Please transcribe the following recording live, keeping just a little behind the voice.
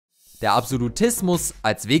Der Absolutismus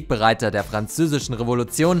als Wegbereiter der Französischen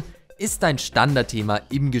Revolution ist ein Standardthema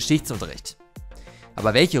im Geschichtsunterricht.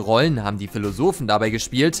 Aber welche Rollen haben die Philosophen dabei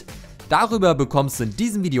gespielt? Darüber bekommst du in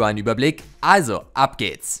diesem Video einen Überblick, also ab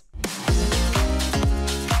geht's!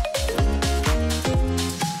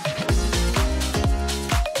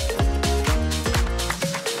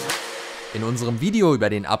 In unserem Video über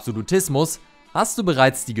den Absolutismus hast du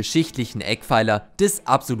bereits die geschichtlichen Eckpfeiler des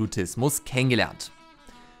Absolutismus kennengelernt.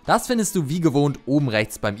 Das findest du wie gewohnt oben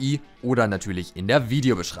rechts beim i oder natürlich in der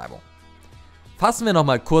Videobeschreibung. Fassen wir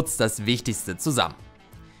nochmal kurz das Wichtigste zusammen.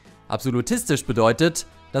 Absolutistisch bedeutet,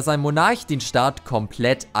 dass ein Monarch den Staat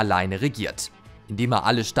komplett alleine regiert, indem er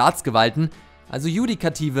alle Staatsgewalten, also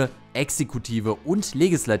Judikative, Exekutive und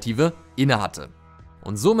Legislative, innehatte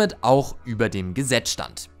und somit auch über dem Gesetz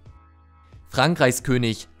stand. Frankreichs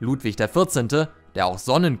König Ludwig XIV., der auch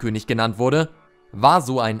Sonnenkönig genannt wurde, war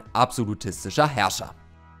so ein absolutistischer Herrscher.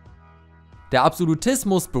 Der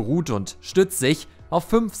Absolutismus beruht und stützt sich auf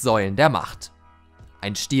 5 Säulen der Macht: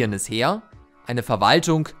 ein stehendes Heer, eine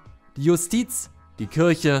Verwaltung, die Justiz, die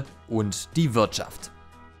Kirche und die Wirtschaft.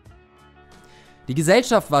 Die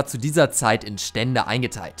Gesellschaft war zu dieser Zeit in Stände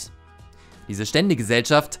eingeteilt. Diese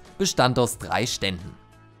Ständegesellschaft bestand aus 3 Ständen.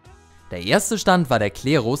 Der erste Stand war der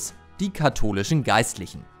Klerus, die katholischen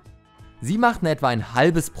Geistlichen. Sie machten etwa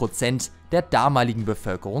 0,5% der damaligen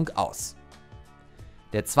Bevölkerung aus.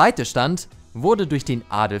 Der zweite Stand wurde durch den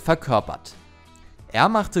Adel verkörpert. Er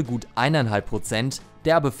machte gut 1,5%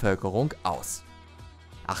 der Bevölkerung aus.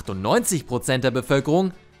 98% der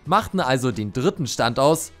Bevölkerung machten also den dritten Stand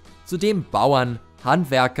aus, zu dem Bauern,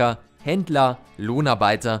 Handwerker, Händler,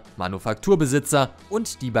 Lohnarbeiter, Manufakturbesitzer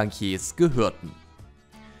und die Bankiers gehörten.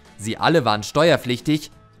 Sie alle waren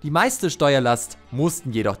steuerpflichtig, die meiste Steuerlast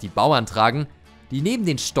mussten jedoch die Bauern tragen, die neben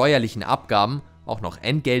den steuerlichen Abgaben auch noch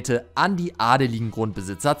Entgelte an die adeligen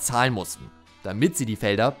Grundbesitzer zahlen mussten, damit sie die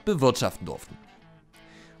Felder bewirtschaften durften.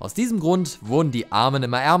 Aus diesem Grund wurden die Armen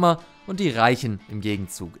immer ärmer und die Reichen im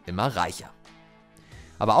Gegenzug immer reicher.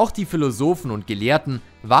 Aber auch die Philosophen und Gelehrten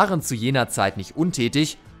waren zu jener Zeit nicht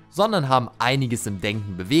untätig, sondern haben einiges im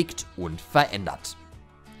Denken bewegt und verändert.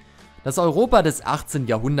 Das Europa des 18.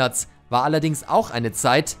 Jahrhunderts war allerdings auch eine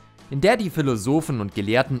Zeit, in der die Philosophen und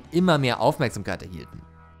Gelehrten immer mehr Aufmerksamkeit erhielten.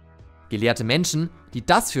 Gelehrte Menschen, die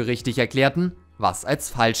das für richtig erklärten, was als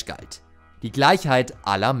falsch galt: die Gleichheit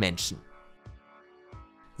aller Menschen.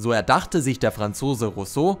 So erdachte sich der Franzose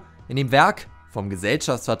Rousseau in dem Werk Vom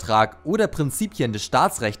Gesellschaftsvertrag oder Prinzipien des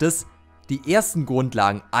Staatsrechtes die ersten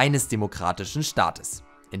Grundlagen eines demokratischen Staates,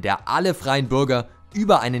 in der alle freien Bürger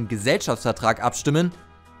über einen Gesellschaftsvertrag abstimmen,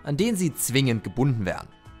 an den sie zwingend gebunden wären.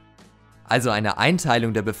 Also eine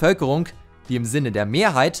Einteilung der Bevölkerung, die im Sinne der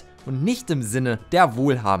Mehrheit und nicht im Sinne der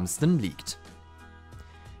Wohlhabendsten liegt.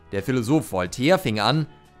 Der Philosoph Voltaire fing an,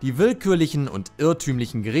 die willkürlichen und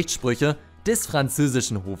irrtümlichen Gerichtssprüche des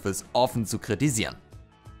französischen Hofes offen zu kritisieren.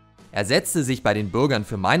 Er setzte sich bei den Bürgern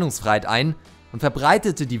für Meinungsfreiheit ein und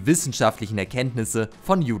verbreitete die wissenschaftlichen Erkenntnisse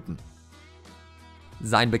von Newton.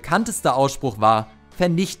 Sein bekanntester Ausspruch war: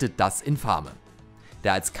 „Vernichtet das Infame",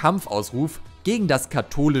 der als Kampfausruf gegen das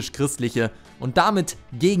katholisch-christliche und damit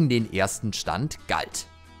gegen den ersten Stand galt.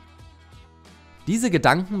 Diese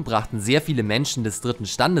Gedanken brachten sehr viele Menschen des dritten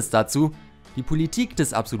Standes dazu, die Politik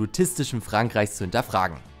des absolutistischen Frankreichs zu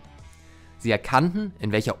hinterfragen. Sie erkannten,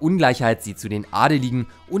 in welcher Ungleichheit sie zu den Adeligen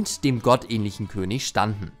und dem gottähnlichen König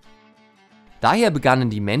standen. Daher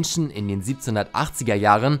begannen die Menschen in den 1780er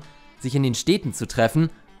Jahren, sich in den Städten zu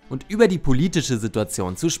treffen und über die politische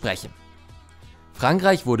Situation zu sprechen.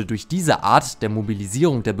 Frankreich wurde durch diese Art der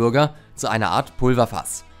Mobilisierung der Bürger zu einer Art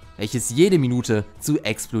Pulverfass, welches jede Minute zu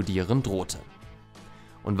explodieren drohte.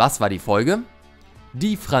 Und was war die Folge?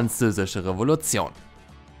 Die Französische Revolution.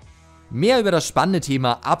 Mehr über das spannende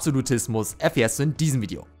Thema Absolutismus erfährst du in diesem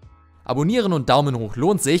Video. Abonnieren und Daumen hoch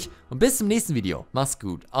lohnt sich und bis zum nächsten Video. Mach's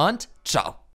gut und ciao!